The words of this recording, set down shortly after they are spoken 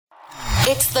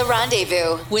It's The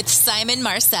Rendezvous with Simon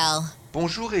Marcel.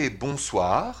 Bonjour et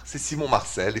bonsoir, c'est Simon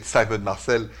Marcel, it's Simon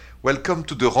Marcel. Welcome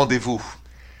to The Rendezvous.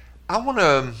 I want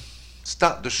to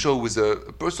start the show with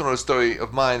a personal story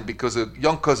of mine because a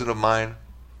young cousin of mine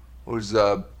who's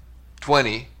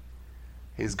 20,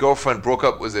 his girlfriend broke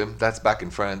up with him, that's back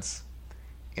in France.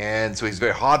 And so he's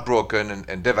very heartbroken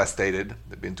and devastated.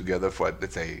 They've been together for,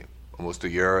 let's say, almost a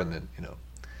year, and then,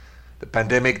 the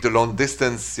pandemic, the long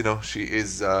distance, she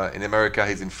is in America,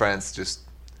 he's in France,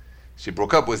 she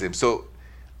broke up with him. So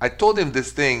I told him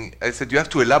this thing, I said, you have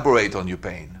to elaborate on your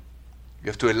pain.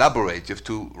 You have to elaborate, you have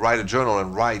to write a journal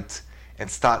and write and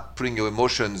start putting your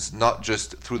emotions not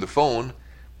just through the phone,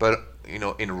 but,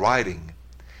 in writing.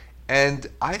 And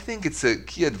I think it's a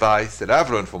key advice that I've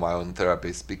learned from my own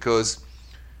therapist, because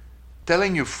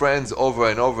telling your friends over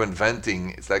and over and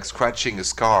venting, it's like scratching a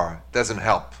scar, doesn't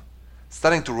help.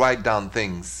 Starting to write down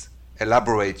things,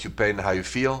 elaborate your pain and how you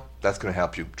feel, that's going to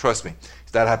help you. Trust me.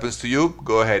 If that happens to you,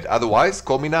 go ahead. Otherwise,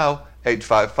 call me now,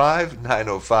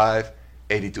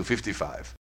 855-905-8255.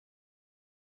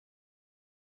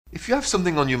 If you have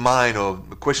something on your mind or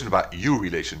a question about your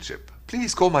relationship,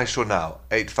 please call my show now,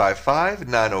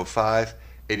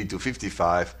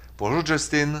 855-905-8255. Bonjour,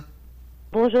 Justine.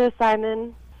 Bonjour,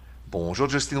 Simon. Bonjour,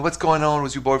 Justine. What's going on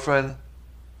with your boyfriend?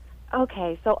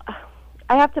 Okay, so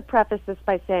I have to preface this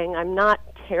by saying I'm not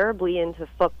terribly into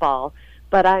football,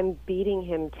 but I'm beating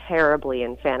him terribly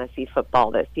in fantasy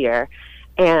football this year.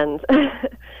 And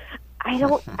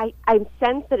I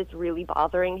sense that it's really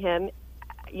bothering him.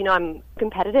 I'm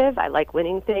competitive. I like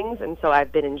winning things, and so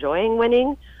I've been enjoying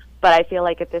winning. But I feel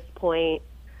like at this point,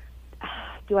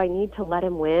 do I need to let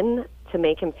him win to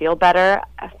make him feel better?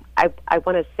 I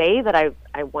want to say that I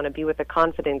want to be with a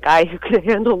confident guy who can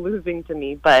handle losing to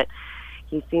me, but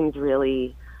he seems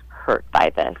really hurt by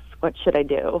this. What should I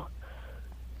do?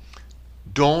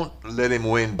 Don't let him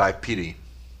win by pity,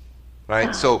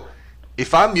 right? So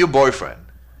if I'm your boyfriend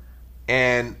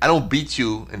and I don't beat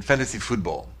you in fantasy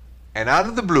football, and out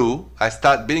of the blue, I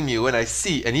start beating you and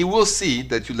he will see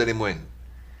that you let him win.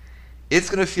 It's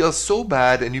going to feel so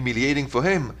bad and humiliating for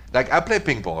him. Like, I play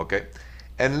ping pong, okay?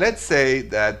 And let's say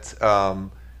that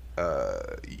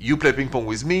you play ping pong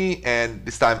with me, and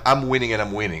this time I'm winning.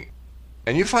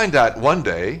 And you find out one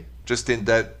day, Justin,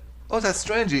 that, oh, that's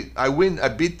strange, I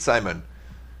beat Simon.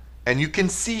 And you can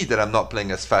see that I'm not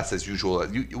playing as fast as usual.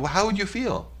 How would you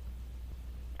feel?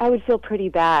 I would feel pretty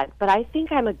bad, but I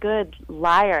think I'm a good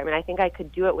liar. I mean, I think I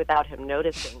could do it without him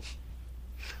noticing.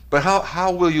 But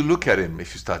how will you look at him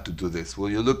if you start to do this?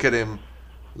 Will you look at him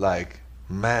like,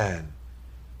 man,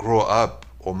 grow up,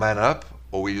 or man up?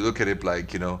 Or will you look at it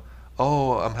like,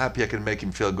 oh, I'm happy I can make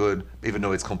him feel good, even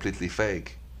though it's completely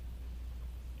fake?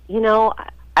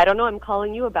 I don't know. I'm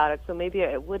calling you about it, so maybe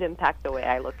it would impact the way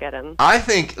I look at him. I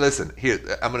think, listen, here,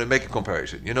 I'm going to make a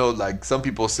comparison. Like some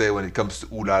people say when it comes to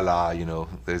ooh la la,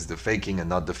 there's the faking and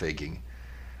not the faking.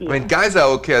 Yeah. I mean, guys are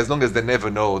okay as long as they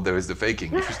never know there is the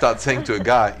faking. If you start saying to a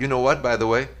guy, you know what, by the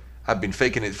way, I've been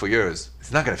faking it for years,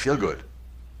 it's not going to feel good.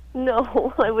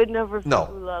 No, I would never feel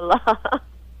ooh la la.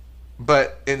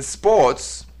 But in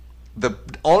sports, the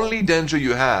only danger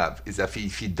you have is that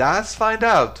if he does find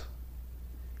out,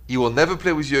 he will never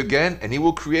play with you again, and he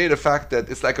will create a fact that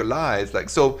it's like a lie. It's like,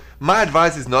 so my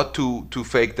advice is not to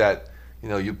fake that,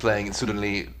 you're playing and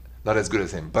suddenly not as good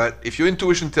as him. But if your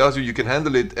intuition tells you can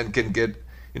handle it and can get,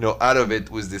 out of it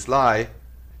with this lie,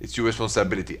 it's your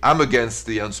responsibility. I'm against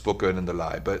the unspoken and the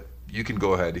lie, but you can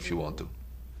go ahead if you want to.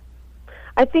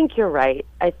 I think you're right.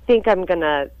 I think I'm going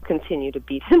to continue to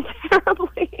beat him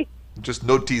terribly. Just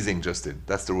no teasing, Justin.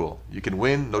 That's the rule. You can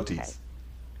win, no tease.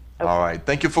 Okay. All right.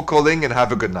 Thank you for calling, and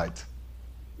have a good night.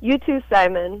 You too,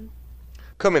 Simon.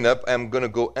 Coming up, I'm going to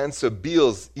go answer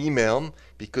Bill's email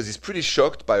because he's pretty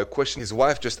shocked by a question his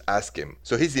wife just asked him.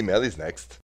 So his email is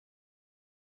next.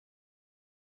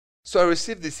 So I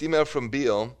received this email from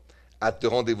Bill at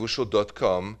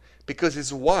therendezvousshow.com because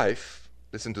his wife,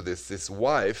 listen to this, his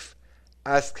wife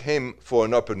asked him for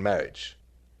an open marriage.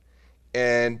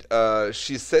 And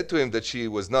she said to him that she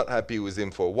was not happy with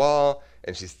him for a while,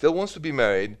 and she still wants to be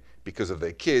married because of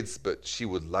their kids, but she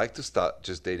would like to start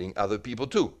just dating other people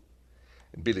too.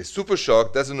 And Bill is super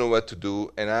shocked, doesn't know what to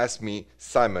do, and asked me,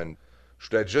 Simon,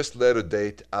 should I just let her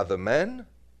date other men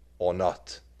or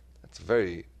not? That's a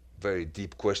very, very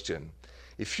deep question.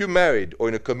 If you're married or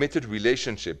in a committed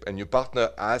relationship and your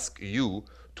partner asks you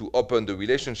to open the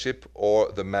relationship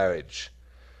or the marriage,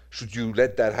 should you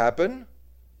let that happen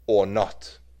or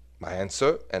not? My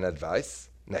answer and advice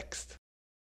next.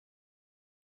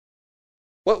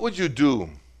 What would you do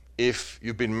if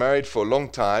you've been married for a long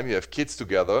time, you have kids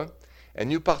together,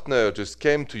 and your partner just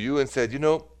came to you and said,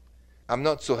 I'm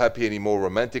not so happy anymore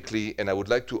romantically and I would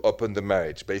like to open the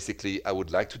marriage. Basically, I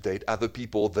would like to date other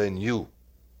people than you.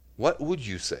 What would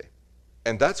you say?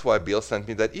 And that's why Bill sent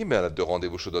me that email at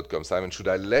therendezvousshow.com. Simon, should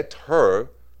I let her,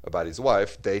 about his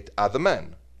wife, date other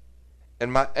men?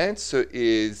 And my answer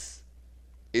is,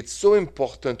 it's so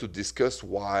important to discuss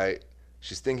why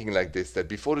she's thinking like this, that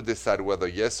before to decide whether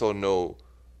yes or no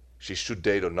she should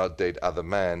date or not date other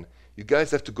men, you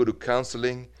guys have to go to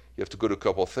counseling, you have to go to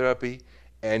couple therapy,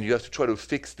 and you have to try to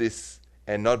fix this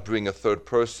and not bring a third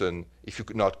person if you're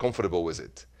not comfortable with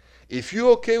it. If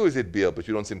you're okay with it, Bill, but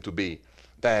you don't seem to be,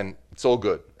 then it's all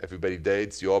good. Everybody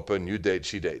dates, you open, you date,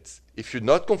 she dates. If you're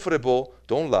not comfortable,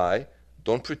 don't lie,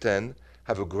 don't pretend,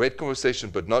 have a great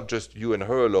conversation, but not just you and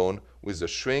her alone, with the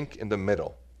shrink in the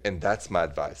middle. And that's my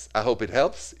advice. I hope it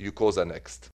helps. You calls are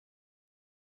next.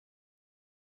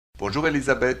 Bonjour,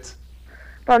 Elisabeth.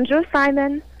 Bonjour,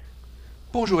 Simon.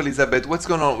 Bonjour, Elisabeth. What's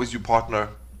going on with your partner?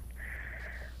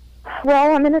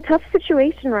 Well, I'm in a tough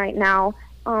situation right now.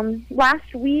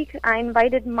 Last week, I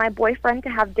invited my boyfriend to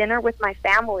have dinner with my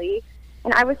family,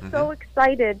 and I was so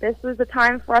excited. This was a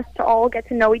time for us to all get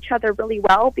to know each other really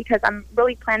well because I'm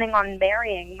really planning on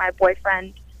marrying my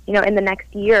boyfriend, in the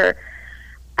next year.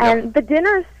 And the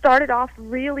dinner started off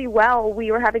really well.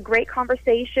 We were having a great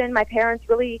conversation. My parents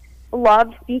really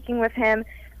loved speaking with him.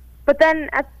 But then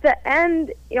at the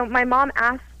end, my mom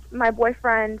asked my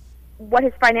boyfriend what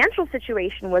his financial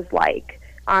situation was like.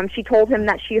 She told him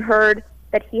that she heard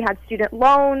that he had student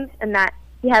loans and that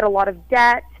he had a lot of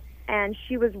debt, and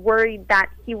she was worried that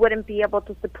he wouldn't be able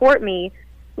to support me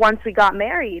once we got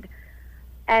married.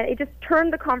 And it just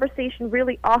turned the conversation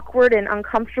really awkward and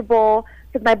uncomfortable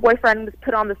because my boyfriend was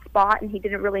put on the spot and he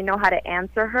didn't really know how to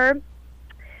answer her.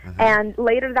 And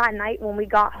later that night when we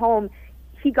got home,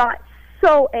 he got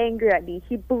so angry at me.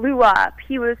 He blew up.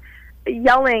 He was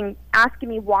yelling, asking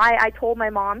me why I told my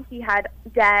mom he had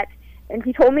debt, and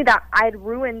he told me that I had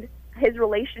ruined his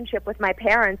relationship with my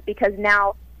parents because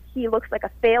now he looks like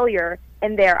a failure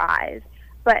in their eyes.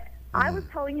 But I was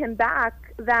telling him back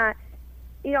that,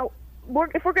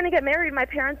 if we're going to get married, my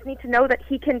parents need to know that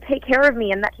he can take care of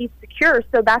me and that he's secure.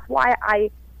 So that's why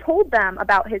I told them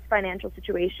about his financial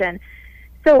situation.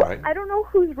 So I don't know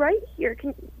who's right here.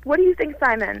 What do you think,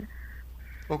 Simon?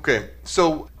 Okay,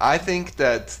 so I think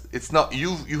that it's not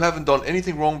you haven't done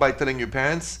anything wrong by telling your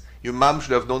parents. Your mom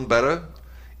should have known better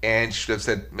and should have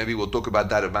said, maybe we'll talk about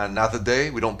that another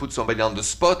day. We don't put somebody on the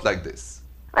spot like this.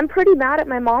 I'm pretty mad at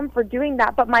my mom for doing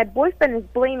that, but my boyfriend is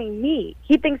blaming me.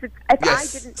 He thinks if I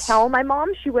didn't tell my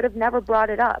mom, she would have never brought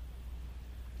it up.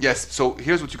 Yes, so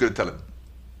here's what you got to tell him.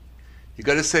 You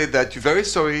got to say that you're very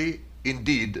sorry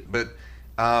indeed, but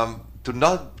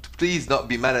please not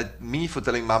be mad at me for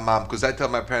telling my mom, because I tell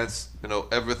my parents,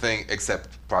 everything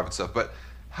except private stuff. But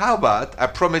how about I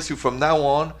promise you from now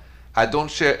on, I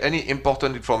don't share any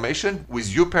important information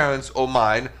with your parents or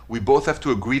mine. We both have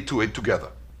to agree to it together.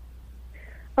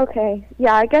 Okay.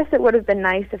 Yeah, I guess it would have been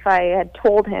nice if I had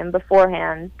told him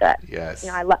beforehand that,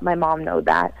 I let my mom know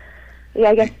that.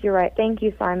 Yeah, I guess you're right. Thank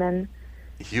you, Simon.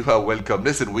 You are welcome.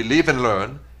 Listen, we live and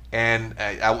learn. And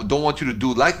I don't want you to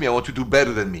do like me. I want you to do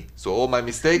better than me. So all my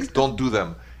mistakes, don't do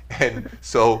them. And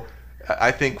so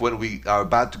I think when we are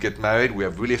about to get married, we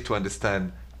really have to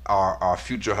understand our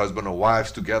future husband or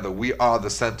wives together. We are the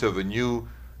center of a new,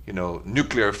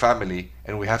 nuclear family,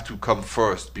 and we have to come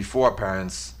first before our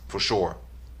parents, for sure.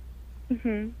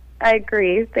 I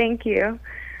agree. Thank you.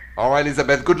 All right,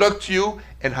 Elisabeth. Good luck to you,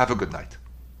 and have a good night.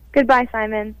 Goodbye,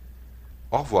 Simon.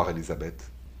 Au revoir, Elisabeth.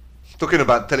 Talking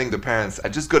about telling the parents, I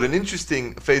just got an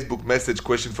interesting Facebook message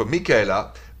question from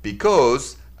Michaela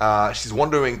because she's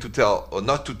wondering to tell or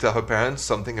not to tell her parents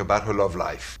something about her love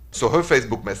life. So her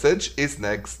Facebook message is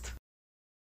next.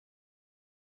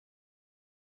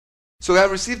 So I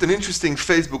received an interesting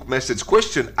Facebook message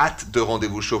question at The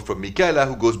Rendezvous Show from Michaela,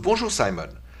 who goes, Bonjour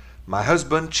Simon. My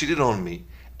husband cheated on me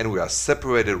and we are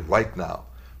separated right now.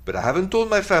 But I haven't told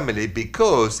my family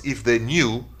because if they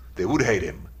knew, they would hate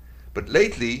him. But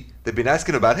lately, they've been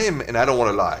asking about him and I don't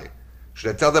want to lie.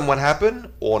 Should I tell them what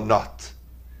happened or not?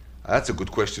 That's a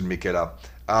good question, Michaela.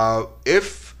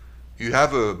 If you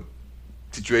have a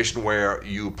situation where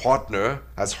your partner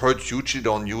has hurt you, cheated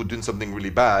on you, done something really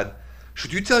bad,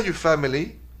 should you tell your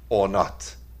family or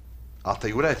not? I'll tell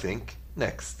you what I think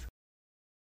next.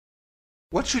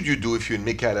 What should you do if you're in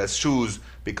Michaela's shoes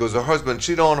because her husband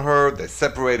cheated on her, they're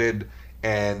separated,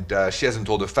 and she hasn't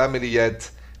told her family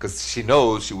yet because she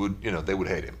knows they would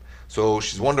hate him. So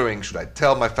she's wondering, should I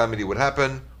tell my family what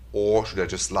happened or should I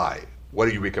just lie? What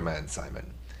do you recommend,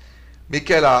 Simon?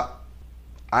 Michaela,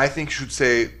 I think you should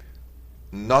say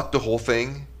not the whole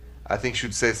thing. I think you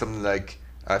should say something like,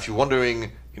 if you're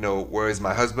wondering, where is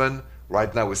my husband?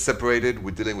 Right now we're separated.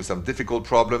 We're dealing with some difficult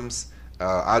problems.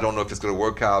 I don't know if it's going to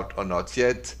work out or not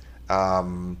yet.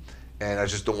 And I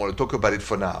just don't want to talk about it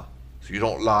for now. So you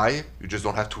don't lie. You just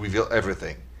don't have to reveal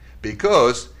everything.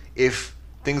 Because if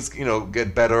things,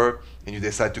 get better and you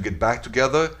decide to get back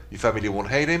together, your family won't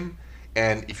hate him.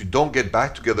 And if you don't get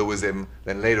back together with him,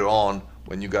 then later on,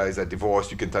 when you guys are divorced,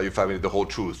 you can tell your family the whole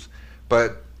truth.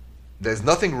 But there's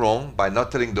nothing wrong by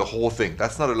not telling the whole thing.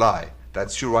 That's not a lie.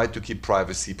 That's your right to keep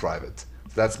privacy private.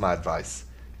 So that's my advice.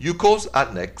 You calls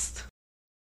at next.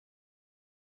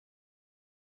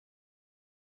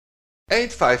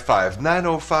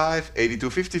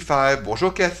 855-905-8255.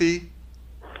 Bonjour, Kathy.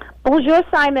 Bonjour,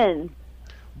 Simon.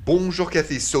 Bonjour,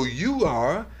 Kathy. So you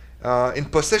are in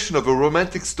possession of a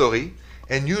romantic story,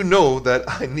 and you know that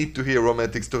I need to hear a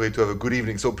romantic story to have a good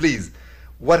evening. So please,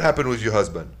 what happened with your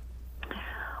husband?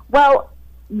 Well,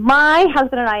 my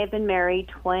husband and I have been married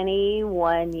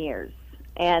 21 years,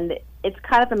 and it's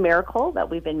kind of a miracle that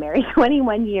we've been married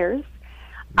 21 years.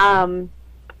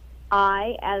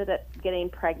 I ended up getting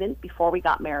pregnant before we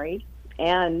got married,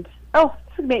 and this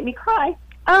made me cry.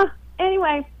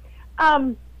 Anyway,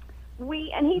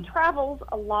 he travels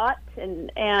a lot,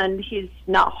 and he's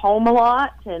not home a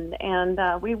lot, and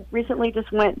we recently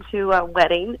just went to a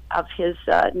wedding of his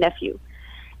nephew,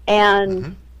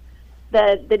 and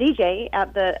the DJ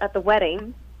at the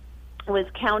wedding was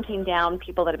counting down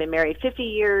people that have been married 50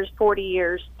 years, 40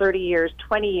 years, 30 years,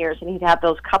 20 years, and he'd have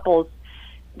those couples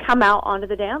come out onto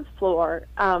the dance floor.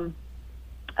 So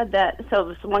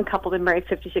this one couple had been married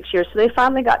 56 years, so they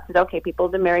finally got to, okay, people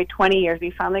have been married 20 years,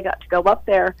 we finally got to go up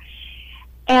there.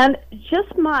 And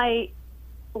just my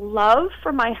love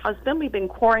for my husband, we've been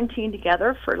quarantined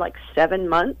together for like 7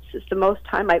 months. It's the most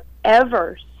time I've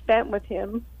ever spent with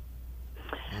him,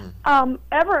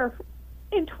 ever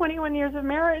in 21 years of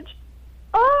marriage.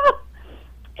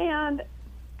 And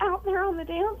out there on the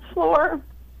dance floor,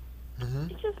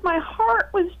 my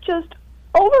heart was just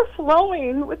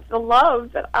overflowing with the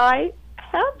love that I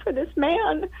have for this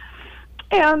man,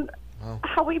 and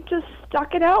how we've just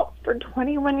stuck it out for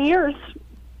 21 years,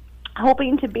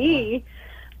 hoping to be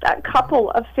that couple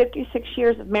of 56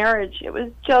 years of marriage. It was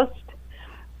just,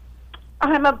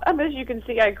 as you can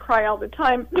see, I cry all the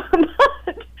time, but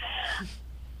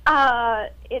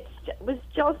it was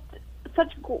just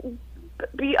such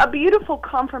a beautiful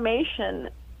confirmation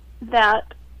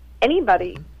that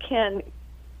anybody can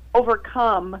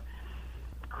overcome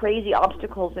crazy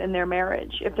obstacles in their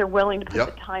marriage if they're willing to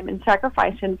put the time and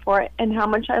sacrifice in for it, and how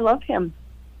much I love him.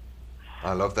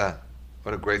 I love that.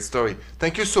 What a great story.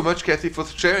 Thank you so much, Kathy, for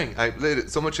sharing. I laid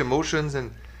so much emotions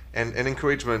and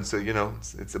encouragement, so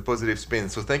it's a positive spin.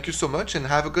 So thank you so much, and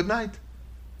have a good night.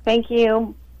 Thank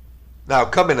you. Now,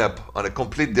 coming up on a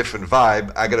complete different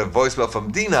vibe, I got a voicemail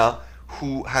from Dina,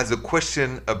 who has a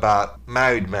question about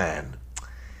married man.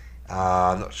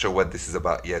 I'm not sure what this is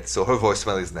about yet, so her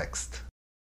voicemail is next.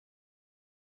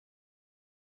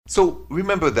 So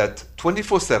remember that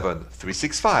 24/7,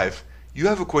 365, you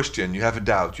have a question, you have a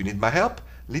doubt, you need my help?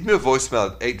 Leave me a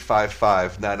voicemail at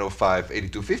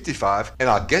 855-905-8255, and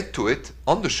I'll get to it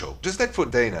on the show, just like for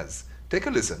Dana's. Take a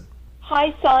listen.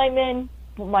 Hi, Simon.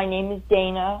 My name is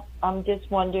Dana. I'm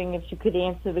just wondering if you could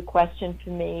answer the question for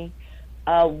me.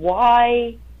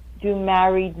 Why do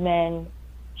married men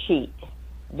cheat?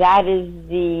 That is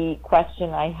the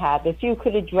question I have. If you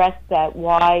could address that,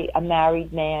 why a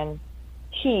married man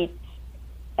cheats,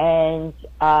 and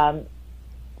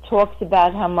talks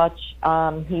about how much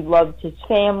he loves his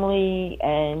family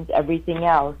and everything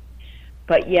else,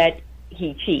 but yet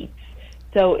he cheats.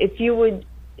 So if you would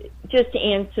just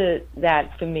answer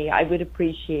that for me, I would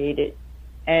appreciate it.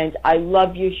 And I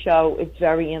love your show. It's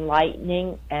very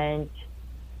enlightening, and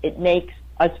it makes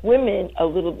us women a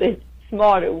little bit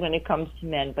smarter when it comes to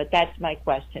men. But that's my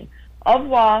question. Au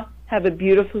revoir. Have a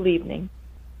beautiful evening.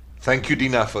 Thank you,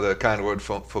 Dina, for the kind word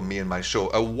for me and my show.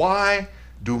 Why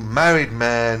do married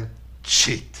men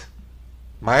cheat?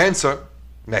 My answer,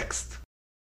 next.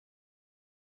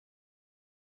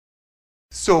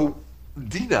 So,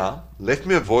 Dina left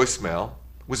me a voicemail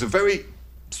with a very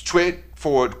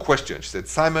straightforward question. She said,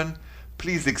 Simon,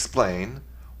 please explain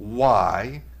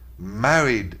why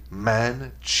married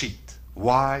men cheat.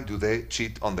 Why do they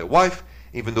cheat on their wife,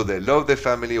 even though they love their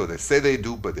family, or they say they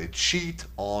do, but they cheat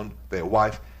on their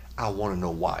wife? I want to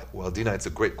know why. Well, Dina, it's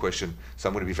a great question, so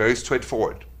I'm going to be very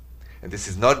straightforward. And this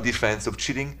is not a defense of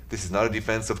cheating. This is not a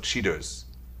defense of cheaters.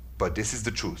 But this is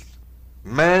the truth.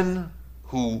 Men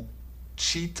who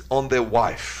cheat on their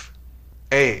wife,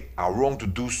 A, are wrong to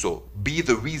do so. B,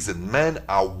 the reason men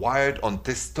are wired on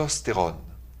testosterone.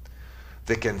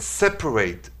 They can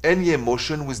separate any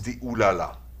emotion with the ooh la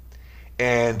la.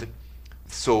 And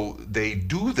so they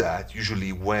do that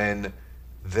usually when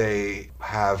they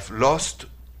have lost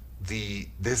the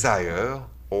desire,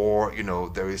 or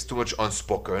there is too much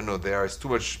unspoken, or there is too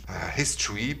much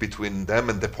history between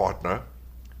them and their partner,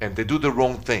 and they do the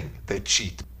wrong thing. They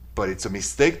cheat. But it's a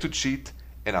mistake to cheat,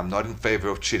 and I'm not in favor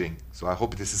of cheating. So I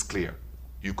hope this is clear.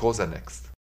 You calls are next.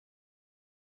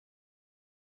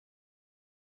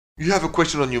 You have a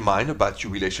question on your mind about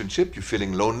your relationship, you're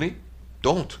feeling lonely?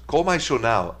 Don't. Call my show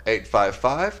now,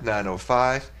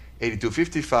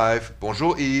 855-905-8255.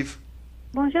 Bonjour, Yves.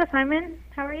 Bonjour, Simon.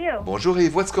 How are you? Bonjour,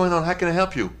 Yves. What's going on? How can I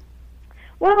help you?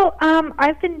 Well,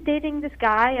 I've been dating this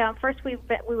guy. First, we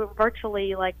were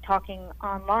virtually talking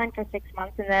online for 6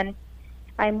 months, and then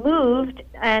I moved,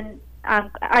 and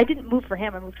I didn't move for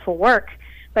him. I moved for work,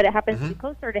 but it happens to be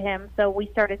closer to him, so we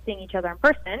started seeing each other in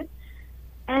person,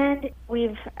 and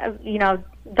we've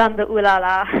done the ooh la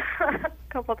la a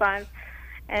couple times.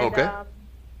 And, okay.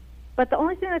 But the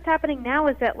only thing that's happening now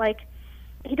is that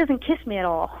he doesn't kiss me at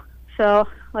all. So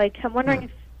I'm wondering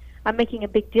if I'm making a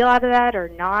big deal out of that or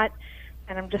not.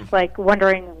 And I'm just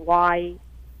wondering why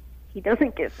he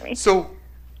doesn't kiss me. So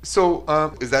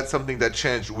is that something that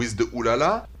changed with the ooh la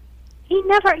la? He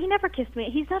never kissed me.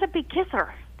 He's not a big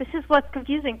kisser. This is what's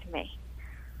confusing to me.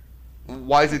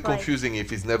 Why is it confusing if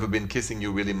he's never been kissing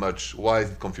you really much? Why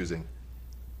is it confusing?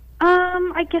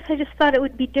 I guess I just thought it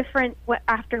would be different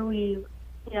after we,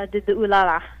 did the ooh la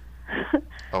la.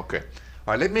 Okay.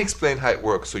 All right, let me explain how it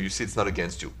works so you see it's not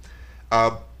against you.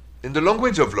 In the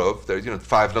language of love, there's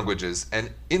 5 languages,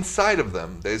 and inside of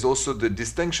them, there's also the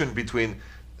distinction between,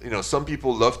 some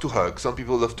people love to hug, some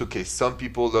people love to kiss, some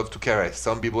people love to caress,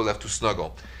 some people love to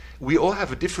snuggle. We all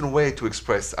have a different way to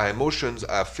express our emotions,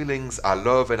 our feelings, our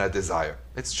love, and our desire.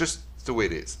 It's just the way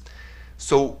it is.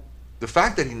 So the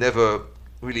fact that he never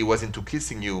really was into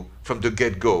kissing you from the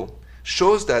get-go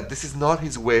shows that this is not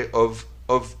his way of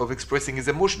expressing his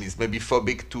emotion. He's maybe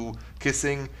phobic to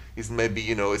kissing. He's maybe,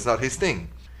 it's not his thing.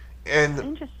 And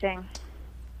interesting.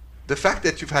 The fact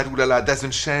that you've had ooh la la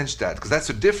doesn't change that, because that's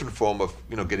a different form of,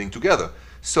 getting together.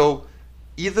 So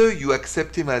either you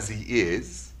accept him as he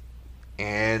is,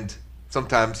 and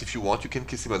sometimes if you want, you can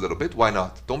kiss him a little bit. Why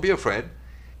not? Don't be afraid.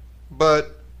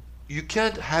 But you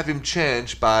can't have him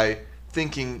change by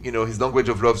thinking, his language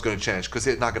of love is going to change, because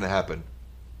it's not going to happen.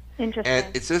 Interesting. And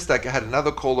it's just I had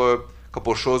another caller a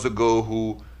couple of shows ago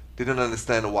who didn't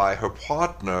understand why her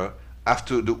partner,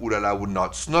 after the ooh la la, would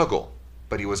not snuggle.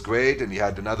 But he was great, and he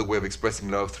had another way of expressing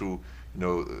love through,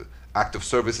 act of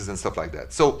services and stuff like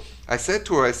that. So I said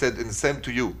to her, and the same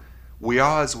to you, we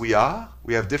are as we are.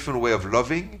 We have different way of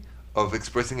loving, of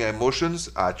expressing our emotions,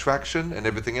 our attraction, and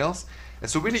everything else. And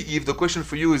so really, Yves, the question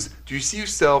for you is, do you see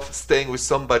yourself staying with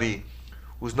somebody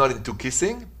who's not into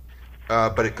kissing,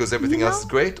 but because everything else is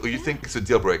great, or you think it's a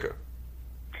deal breaker?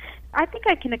 I think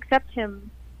I can accept him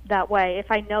that way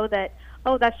if I know that,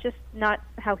 that's just not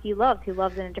how he loves. He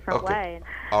loves in a different way. And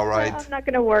all right. I'm not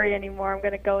going to worry anymore. I'm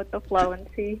going to go with the flow and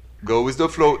see. Go with the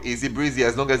flow, easy breezy.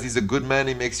 As long as he's a good man,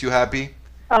 he makes you happy.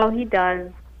 Oh, he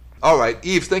does. All right,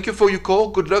 Yves, thank you for your call.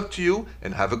 Good luck to you,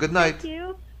 and have a good night. Thank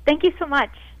you. Thank you so much.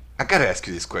 I gotta ask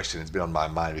you this question. It's been on my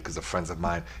mind because of friends of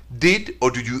mine. Did or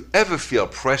did you ever feel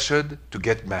pressured to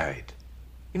get married?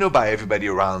 By everybody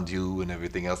around you and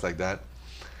everything else like that?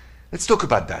 Let's talk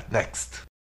about that next.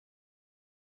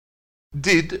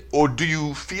 Did or do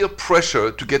you feel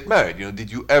pressure to get married?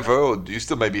 Did you ever, or do you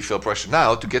still maybe feel pressure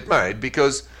now to get married?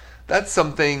 Because that's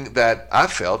something that I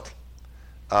felt,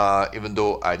 even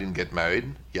though I didn't get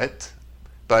married yet.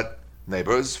 But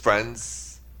neighbors,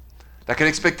 friends, like an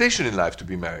expectation in life to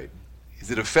be married.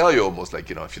 Is it a failure almost, if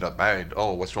you're not married,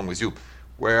 what's wrong with you?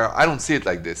 Where I don't see it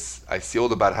like this. I see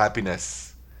all about happiness.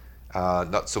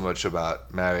 Not so much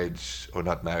about marriage or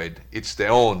not married. It's their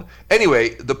own.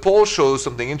 Anyway, the poll shows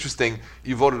something interesting.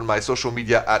 You voted on my social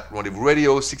media at Rendezvous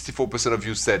Radio. 64% of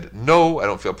you said, no, I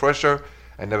don't feel pressure.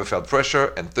 I never felt pressure.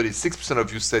 And 36%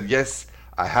 of you said, yes,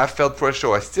 I have felt pressure.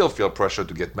 Or I still feel pressure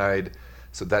to get married.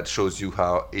 So that shows you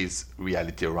how is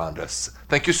reality around us.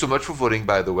 Thank you so much for voting,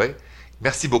 by the way.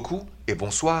 Merci beaucoup et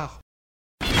bonsoir.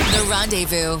 The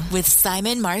Rendezvous with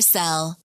Simon Marcel.